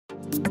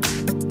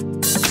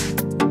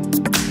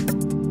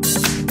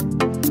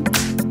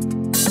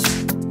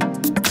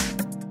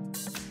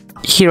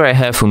Here I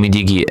have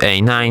UMIDIGI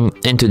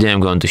A9, and today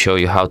I'm going to show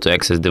you how to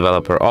access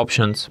developer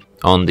options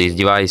on this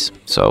device.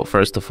 So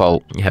first of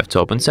all, you have to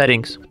open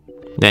settings,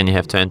 then you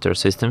have to enter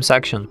system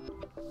section,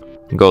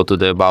 go to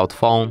the about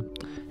phone,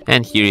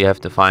 and here you have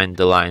to find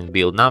the line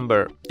build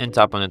number and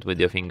tap on it with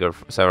your finger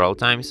several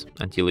times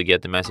until you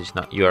get the message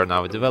you are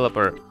now a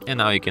developer, and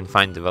now you can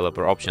find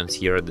developer options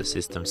here at the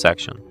system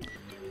section.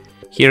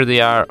 Here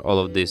they are, all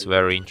of these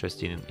very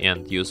interesting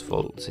and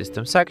useful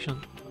system section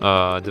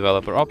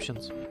developer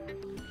options.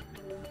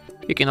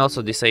 You can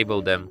also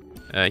disable them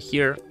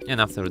here, and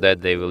after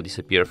that they will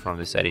disappear from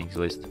the settings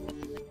list.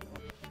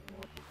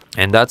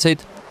 And that's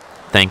it.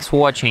 Thanks for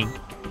watching.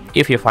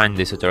 If you find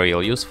this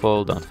tutorial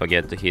useful, don't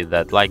forget to hit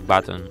that like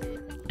button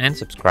and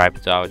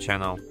subscribe to our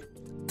channel.